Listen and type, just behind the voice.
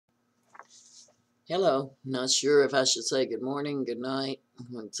Hello. Not sure if I should say good morning, good night,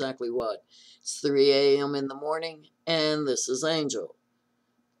 exactly what. It's 3 a.m. in the morning, and this is Angel.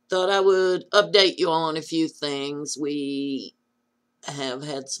 Thought I would update you on a few things. We have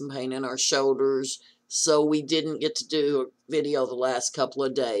had some pain in our shoulders, so we didn't get to do a video the last couple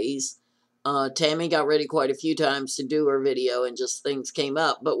of days. Tammy got ready quite a few times to do her video, and just things came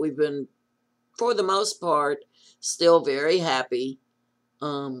up, but we've been, for the most part, still very happy.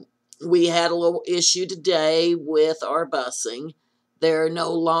 Um, we had a little issue today with our busing. They're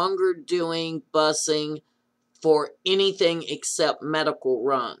no longer doing busing for anything except medical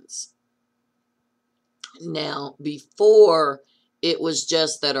runs. Now, before, it was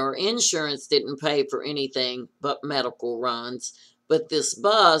just that our insurance didn't pay for anything but medical runs. But this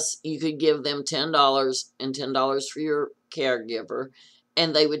bus, you could give them $10 and $10 for your caregiver,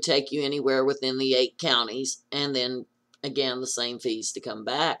 and they would take you anywhere within the 8 counties, and then again the same fees to come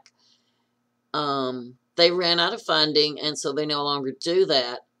back. They ran out of funding, and so they no longer do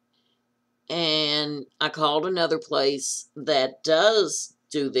that. And I called another place that does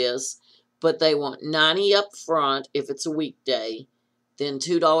do this, but they want $90 up front if it's a weekday, then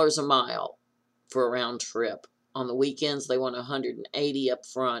 $2 a mile for a round trip. On the weekends, they want $180 up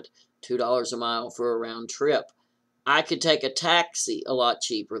front, $2 a mile for a round trip. I could take a taxi a lot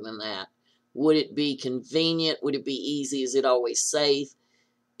cheaper than that. Would it be convenient? Would it be easy? Is it always safe?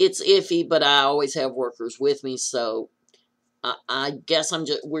 It's iffy, but I always have workers with me, so I guess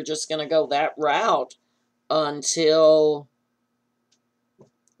we're just gonna go that route until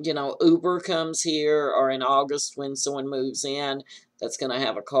Uber comes here, or in August when someone moves in that's gonna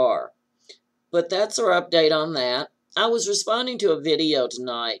have a car. But that's our update on that. I was responding to a video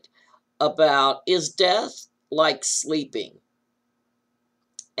tonight about, is death like sleeping?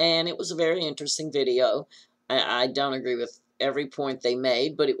 And it was a very interesting video. I don't agree with every point they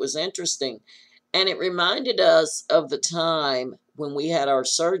made, but it was interesting. And it reminded us of the time when we had our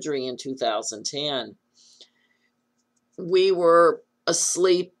surgery in 2010. We were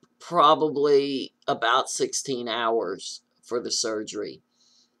asleep probably about 16 hours for the surgery.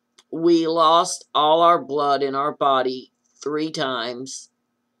 We lost all our blood in our body 3 times.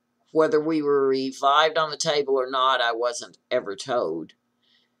 Whether we were revived on the table or not, I wasn't ever told.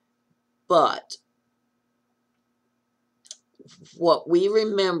 But what we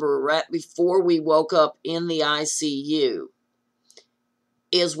remember right before we woke up in the ICU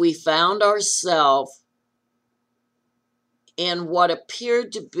is we found ourselves in what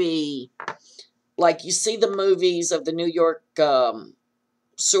appeared to be, like you see the movies of the New York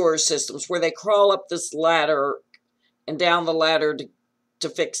sewer systems, where they crawl up this ladder and down the ladder to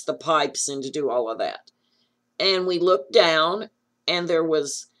fix the pipes and to do all of that. And we looked down, and there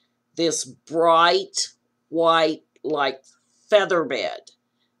was this bright white, like feather bed,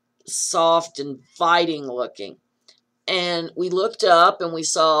 soft and inviting looking. And we looked up and we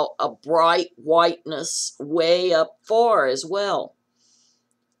saw a bright whiteness way up far as well.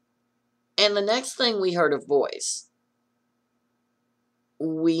 And the next thing we heard a voice.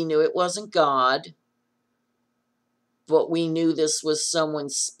 We knew it wasn't God, but we knew this was someone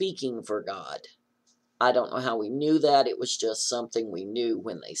speaking for God. I don't know how we knew that. It was just something we knew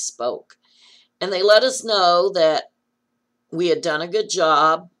when they spoke. And they let us know that we had done a good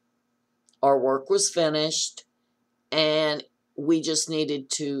job, our work was finished, and we just needed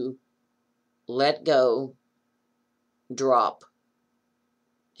to let go, drop,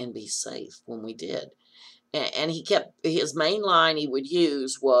 and be safe when we did. And he kept, his main line he would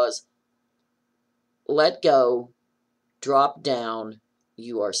use was, let go, drop down,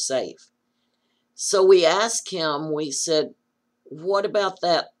 you are safe. So we asked him, we said, what about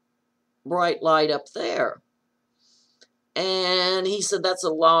that bright light up there? And he said, that's a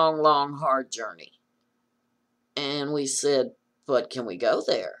long, long, hard journey. And we said, but can we go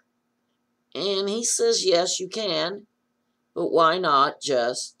there? And he says, yes, you can, but why not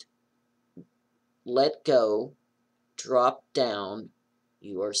just let go, drop down,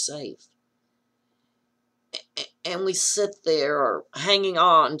 you are safe. And we sit there, or hanging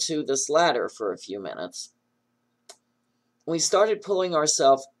on to this ladder for a few minutes. We started pulling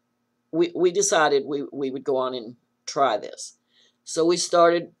ourselves. We decided we would go on and try this. So we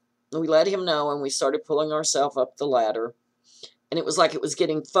let him know, and we started pulling ourselves up the ladder. And it was like it was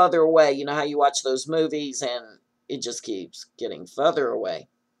getting further away. You know how you watch those movies and it just keeps getting further away.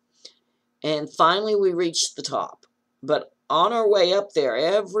 And finally we reached the top. But on our way up there,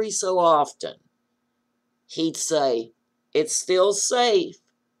 every so often, he'd say, it's still safe.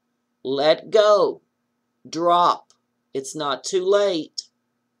 Let go. Drop. It's not too late.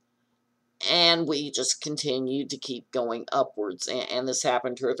 And we just continued to keep going upwards. And this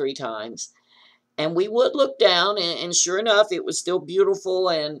happened 2 or 3 times. And we would look down, and sure enough, it was still beautiful,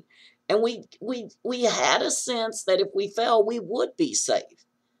 and we had a sense that if we fell, we would be safe.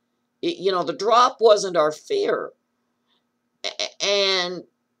 The drop wasn't our fear. And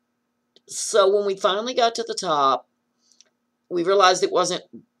so when we finally got to the top, we realized it wasn't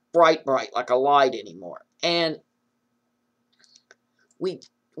bright like a light anymore. And we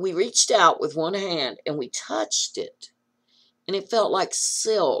reached out with one hand and we touched it. And it felt like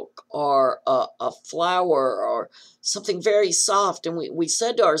silk or a flower or something very soft. And we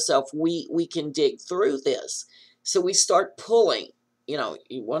said to ourselves, we can dig through this. So we start pulling,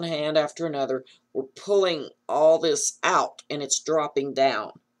 one hand after another. We're pulling all this out and it's dropping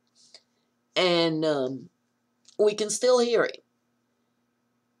down. And we can still hear it.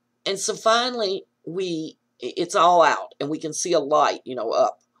 And so finally, it's all out and we can see a light,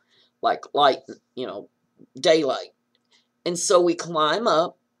 up, like light, daylight. And so we climb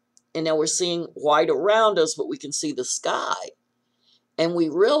up, and now we're seeing white around us, but we can see the sky. And we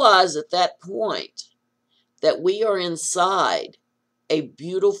realize at that point that we are inside a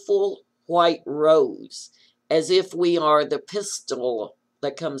beautiful white rose, as if we are the pistil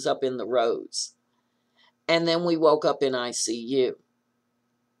that comes up in the rose. And then we woke up in ICU.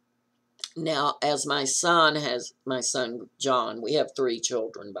 Now, as my son John, we have 3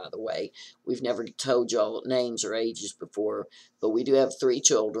 children, by the way. We've never told y'all names or ages before, but we do have 3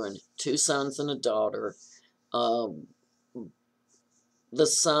 children, 2 sons and a daughter. The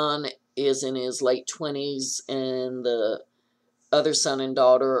son is in his late 20s, and the other son and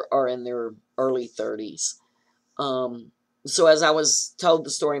daughter are in their early 30s. So as I was told the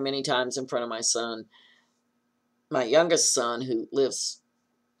story many times in front of my son, my youngest son, who lives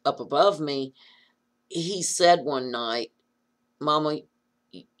up above me, he said one night, "Mama,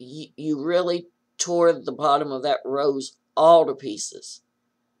 you really tore the bottom of that rose all to pieces,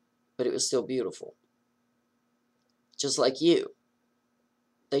 but it was still beautiful. Just like you.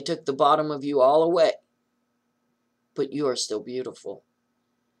 They took the bottom of you all away, but you are still beautiful."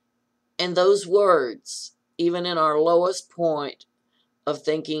 And those words, even in our lowest point of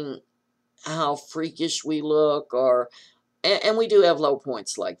thinking how freakish we look, and we do have low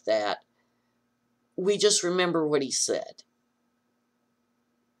points like that, we just remember what he said.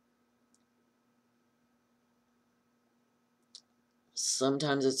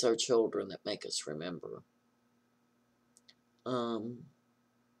 Sometimes it's our children that make us remember.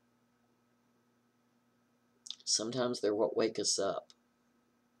 Sometimes they're what wake us up.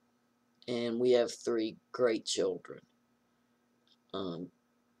 And we have 3 great children.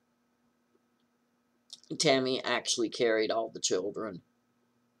 Tammy actually carried all the children.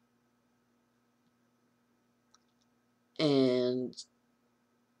 And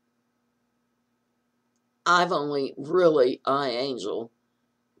I've only really, Angel,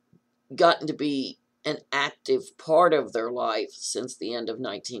 gotten to be an active part of their life since the end of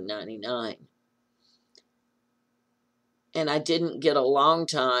 1999. And I didn't get a long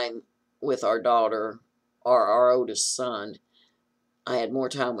time with our daughter or our oldest son. I had more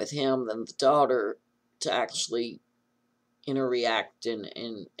time with him than the daughter to actually interact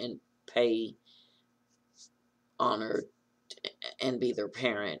and pay honor and be their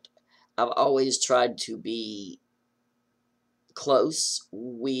parent. I've always tried to be close.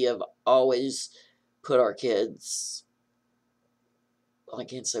 We have always put our kids, well, I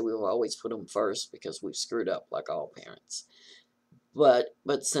can't say we've always put them first because we've screwed up like all parents. But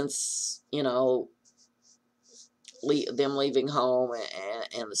since, them leaving home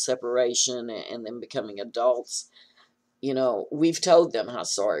and the separation and them becoming adults, we've told them how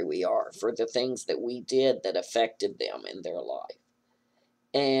sorry we are for the things that we did that affected them in their life.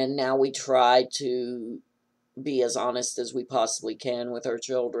 And now we try to be as honest as we possibly can with our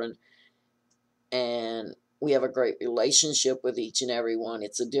children. And we have a great relationship with each and every one.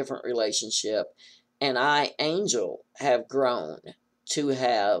 It's a different relationship. And I, Angel, have grown to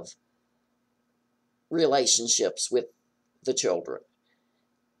have relationships with the children.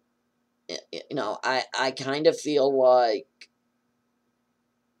 I kind of feel like,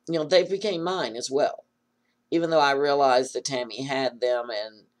 they became mine as well. Even though I realized that Tammy had them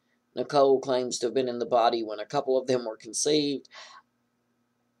and Nicole claims to have been in the body when a couple of them were conceived,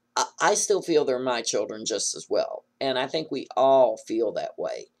 I still feel they're my children just as well. And I think we all feel that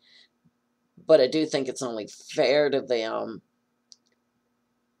way. But I do think it's only fair to them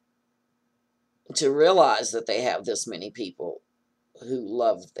to realize that they have this many people who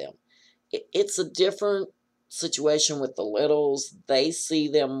love them. It's a different situation with the littles. They see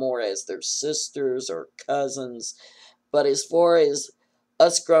them more as their sisters or cousins. But as far as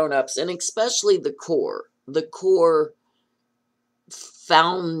us grown-ups, and especially the core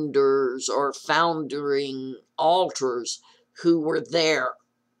founders or foundering altars who were there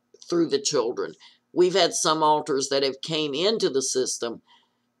through the children. We've had some altars that have came into the system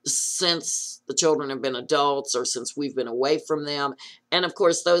since the children have been adults or since we've been away from them. And of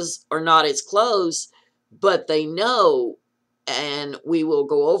course, those are not as close, but they know, and we will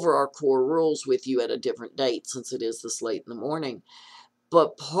go over our core rules with you at a different date since it is this late in the morning.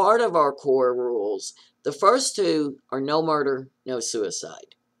 But part of our core rules, the first two are no murder, no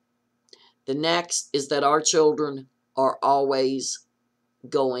suicide. The next is that our children are always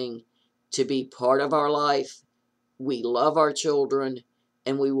going to be part of our life. We love our children,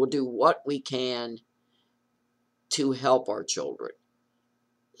 and we will do what we can to help our children.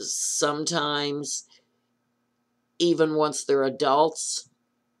 Sometimes, even once they're adults,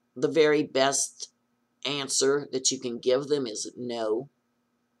 the very best answer that you can give them is no.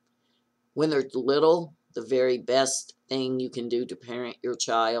 When they're little, the very best thing you can do to parent your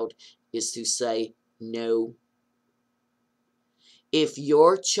child is to say no. If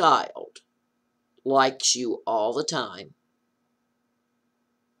your child likes you all the time,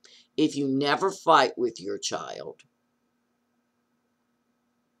 if you never fight with your child,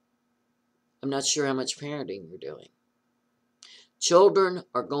 I'm not sure how much parenting you're doing. Children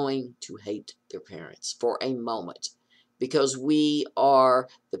are going to hate their parents for a moment because we are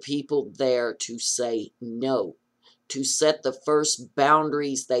the people there to say no, to set the first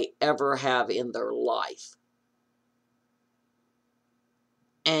boundaries they ever have in their life.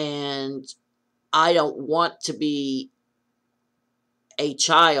 And I don't want to be a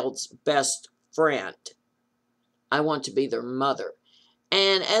child's best friend. I want to be their mother.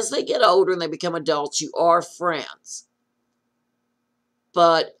 And as they get older and they become adults, you are friends.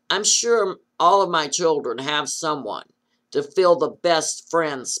 But I'm sure all of my children have someone to fill the best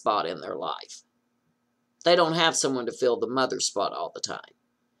friend spot in their life. They don't have someone to fill the mother spot all the time.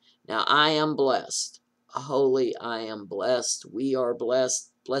 Now, I am blessed. Holy, I am blessed. We are blessed.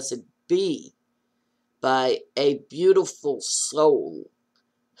 Blessed be by a beautiful soul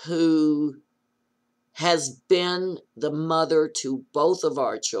who has been the mother to both of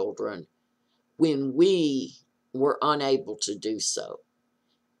our children when we were unable to do so.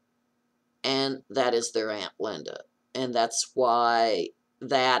 And that is their Aunt Linda. And that's why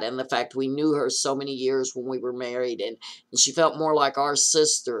that and the fact we knew her so many years when we were married, and she felt more like our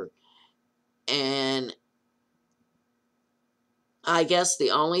sister. And I guess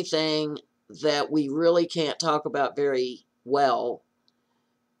the only thing that we really can't talk about very well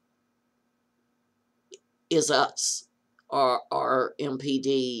is us, our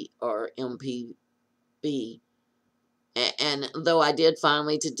MPD, or MPB. And though I did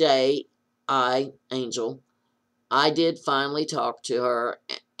finally today, Angel, I did finally talk to her,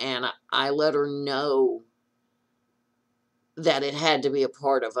 and I let her know that it had to be a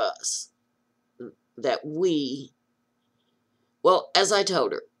part of us. That we, well, as I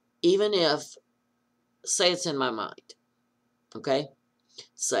told her, even if, say it's in my mind, okay?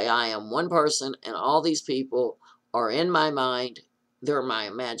 Say I am one person and all these people are in my mind, they're my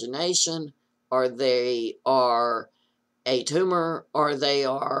imagination, or they are a tumor, or they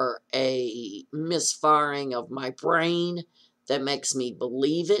are a misfiring of my brain that makes me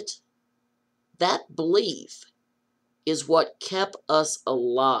believe it. That belief is what kept us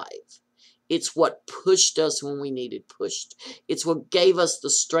alive. It's what pushed us when we needed pushed. It's what gave us the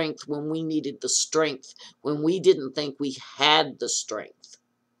strength when we needed the strength, when we didn't think we had the strength.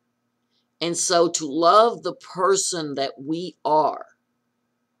 And so to love the person that we are,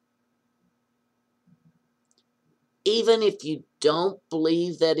 even if you don't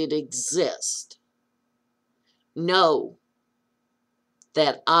believe that it exists, know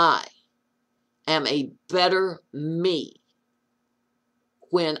that I am a better me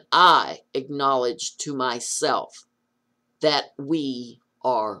when I acknowledge to myself that we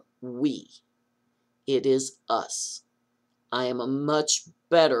are we. It is us. I am a much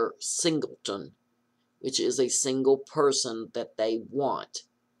better singleton, which is a single person that they want,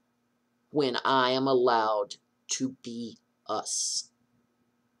 when I am allowed to be us.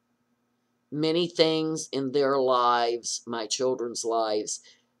 Many things in their lives, my children's lives,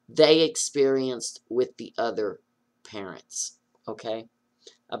 they experienced with the other parents, okay?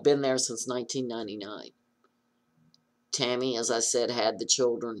 I've been there since 1999. Tammy, as I said, had the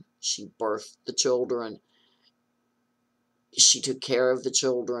children. She birthed the children. She took care of the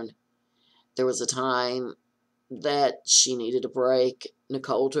children. There was a time that she needed a break.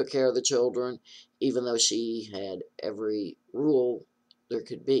 Nicole took care of the children, even though she had every rule there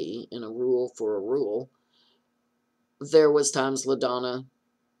could be, and a rule for a rule. There was times LaDonna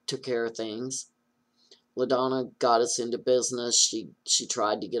took care of things. LaDonna got us into business. She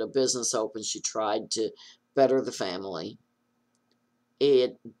tried to get a business open. She tried to better the family.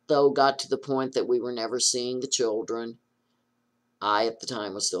 It, though, got to the point that we were never seeing the children. I, at the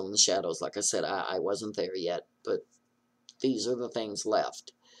time, was still in the shadows. Like I said, I wasn't there yet, but these are the things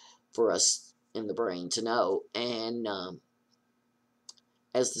left for us in the brain to know. And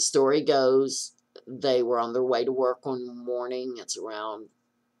as the story goes, they were on their way to work one morning. It's around,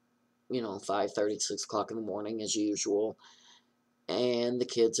 5:30, 6 o'clock in the morning, as usual. And the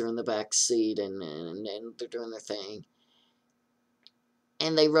kids are in the back seat, and they're doing their thing.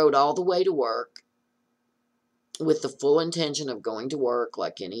 And they rode all the way to work with the full intention of going to work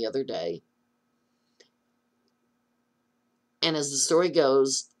like any other day. And as the story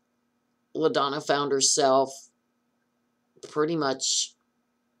goes, LaDonna found herself pretty much,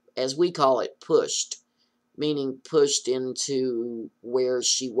 as we call it, pushed, meaning pushed into where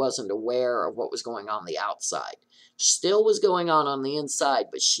she wasn't aware of what was going on the outside. Still was going on the inside,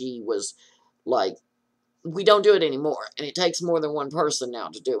 but she was like, we don't do it anymore, and it takes more than one person now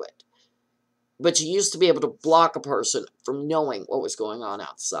to do it. But you used to be able to block a person from knowing what was going on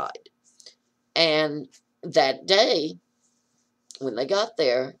outside. And that day, when they got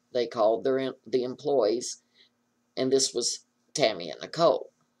there, they called the employees, and this was Tammy and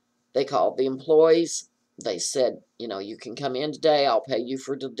Nicole. They called the employees. They said, you can come in today. I'll pay you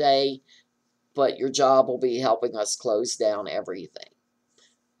for today, but your job will be helping us close down everything.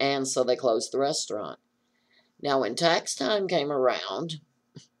 And so they closed the restaurant. Now, when tax time came around,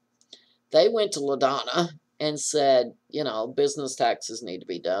 they went to LaDonna and said, business taxes need to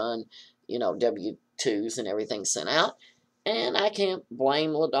be done, W-2s and everything sent out. And I can't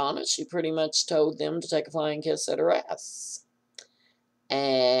blame LaDonna. She pretty much told them to take a flying kiss at her ass.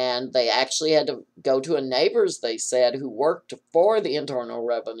 And they actually had to go to a neighbor's, they said, who worked for the Internal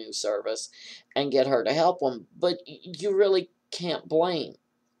Revenue Service and get her to help them. But you really can't blame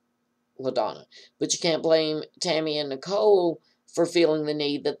LaDonna. But you can't blame Tammy and Nicole for feeling the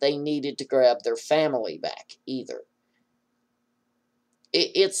need that they needed to grab their family back either.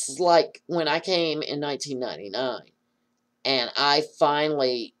 It's like when I came in 1999 and I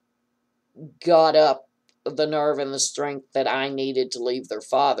finally got up the nerve and the strength that I needed to leave their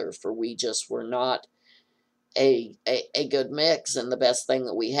father, for we just were not a good mix, and the best thing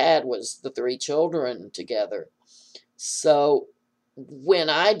that we had was the 3 children together. So when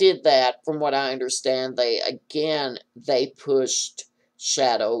I did that, from what I understand, they pushed,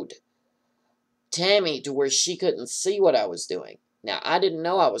 shadowed Tammy to where she couldn't see what I was doing. Now, I didn't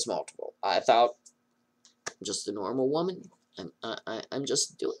know I was multiple. I thought, I'm just a normal woman. I'm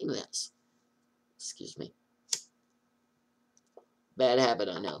just doing this. Excuse me. Bad habit,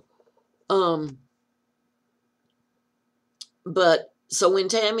 I know. But so when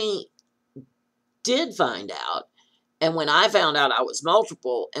Tammy did find out, and when I found out I was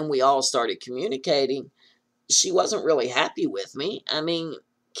multiple, and we all started communicating, she wasn't really happy with me. I mean,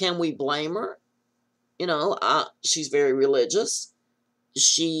 can we blame her? She's very religious.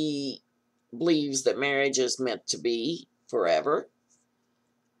 She believes that marriage is meant to be forever.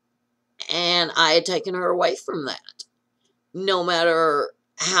 And I had taken her away from that. No matter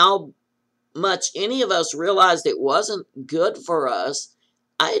how much any of us realized it wasn't good for us,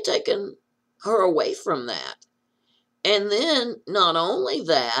 I had taken her away from that. And then, not only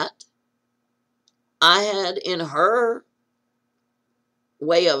that, I had, in her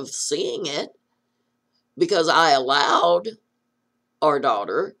way of seeing it, because I allowed our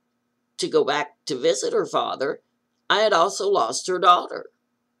daughter to go back to visit her father, I had also lost her daughter.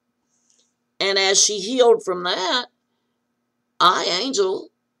 And as she healed from that, I, Angel,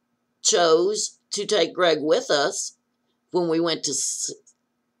 chose to take Greg with us when we went to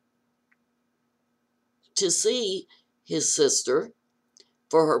see his sister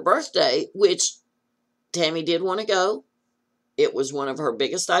for her birthday, which Tammy did want to go. It was one of her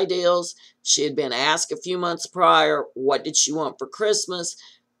biggest ideals. She had been asked a few months prior, what did she want for Christmas?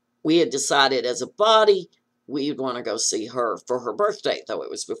 We had decided as a body we'd want to go see her for her birthday, though it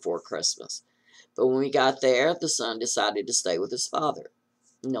was before Christmas. But when we got there, the son decided to stay with his father.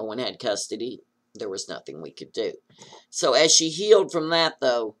 No one had custody. There was nothing we could do. So as she healed from that,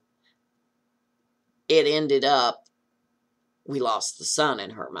 though, it ended up, we lost the son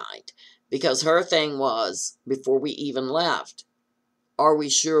in her mind. Because her thing was, before we even left, are we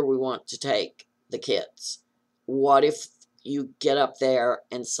sure we want to take the kids? What if you get up there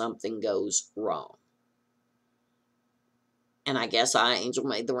and something goes wrong? And I guess I, Angel,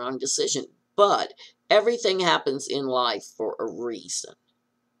 made the wrong decision. But everything happens in life for a reason.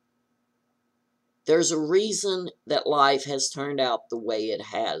 There's a reason that life has turned out the way it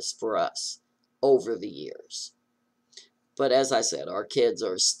has for us. over the years. But as I said, our kids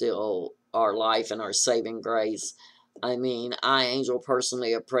are still our life and our saving grace. I mean, I, Angel,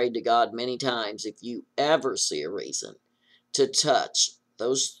 personally have prayed to God many times, if you ever see a reason to touch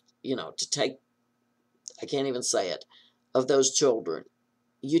those, to take, I can't even say it, of those children,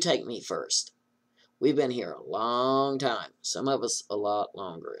 you take me first. We've been here a long time. Some of us a lot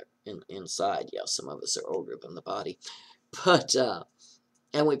longer inside. Yeah, some of us are older than the body. But,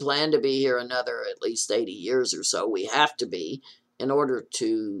 and we plan to be here another at least 80 years or so. We have to be in order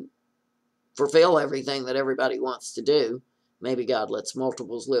to fulfill everything that everybody wants to do. Maybe God lets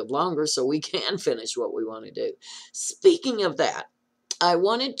multiples live longer so we can finish what we want to do. Speaking of that, I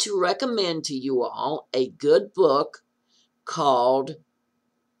wanted to recommend to you all a good book called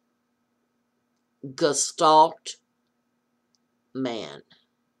Gestalt Man.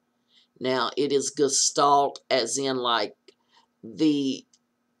 Now, it is Gestalt as in like the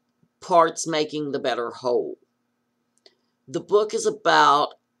parts making the better whole. The book is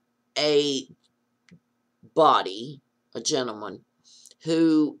about a body, a gentleman,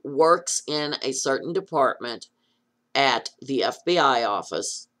 who works in a certain department at the FBI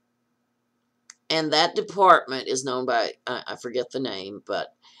office. And that department is known by, I forget the name,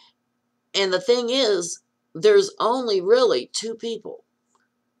 and the thing is, there's only really two people.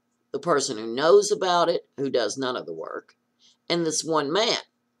 The person who knows about it, who does none of the work, and this one man.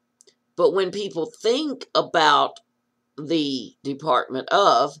 But when people think about the Department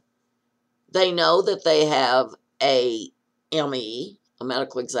of, they know that they have a ME, a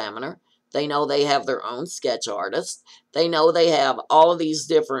medical examiner. They know they have their own sketch artist. They know they have all of these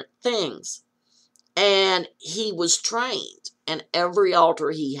different things. And he was trained, and every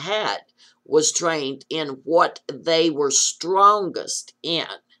altar he had was trained in what they were strongest in.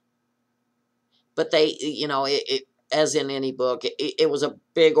 But they, as in any book, it was a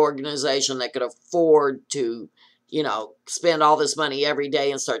big organization that could afford to, spend all this money every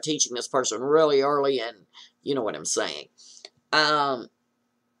day and start teaching this person really early, and you know what I'm saying.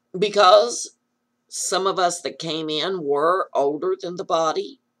 Because some of us that came in were older than the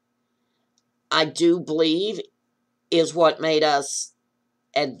body, I do believe is what made us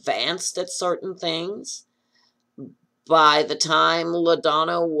advanced at certain things. By the time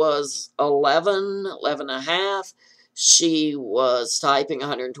LaDonna was 11 and a half, she was typing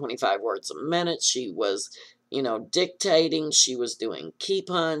 125 words a minute. She was, dictating. She was doing key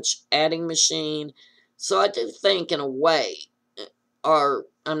punch, adding machine. So I do think in a way, or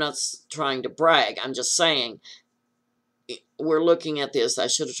I'm not trying to brag, I'm just saying, we're looking at this. I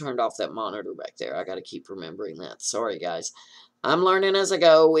should have turned off that monitor back there. I got to keep remembering that. Sorry, guys. I'm learning as I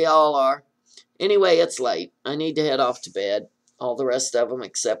go. We all are. Anyway, it's late. I need to head off to bed. All the rest of them,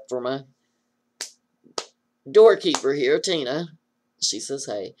 except for my doorkeeper here, Tina. She says,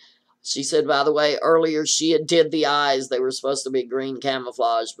 hey. She said, by the way, earlier she had did the eyes. They were supposed to be green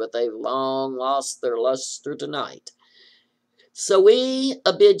camouflage, but they've long lost their luster tonight. So we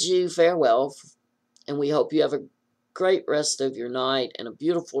bid you farewell, and we hope you have a great rest of your night and a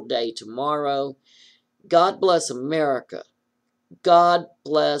beautiful day tomorrow. God bless America. God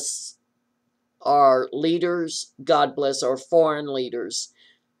bless our leaders. God bless our foreign leaders.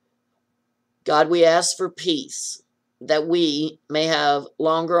 God, we ask for peace, that we may have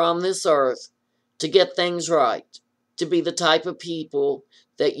longer on this earth to get things right, to be the type of people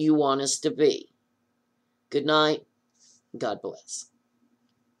that you want us to be. Good night. God bless.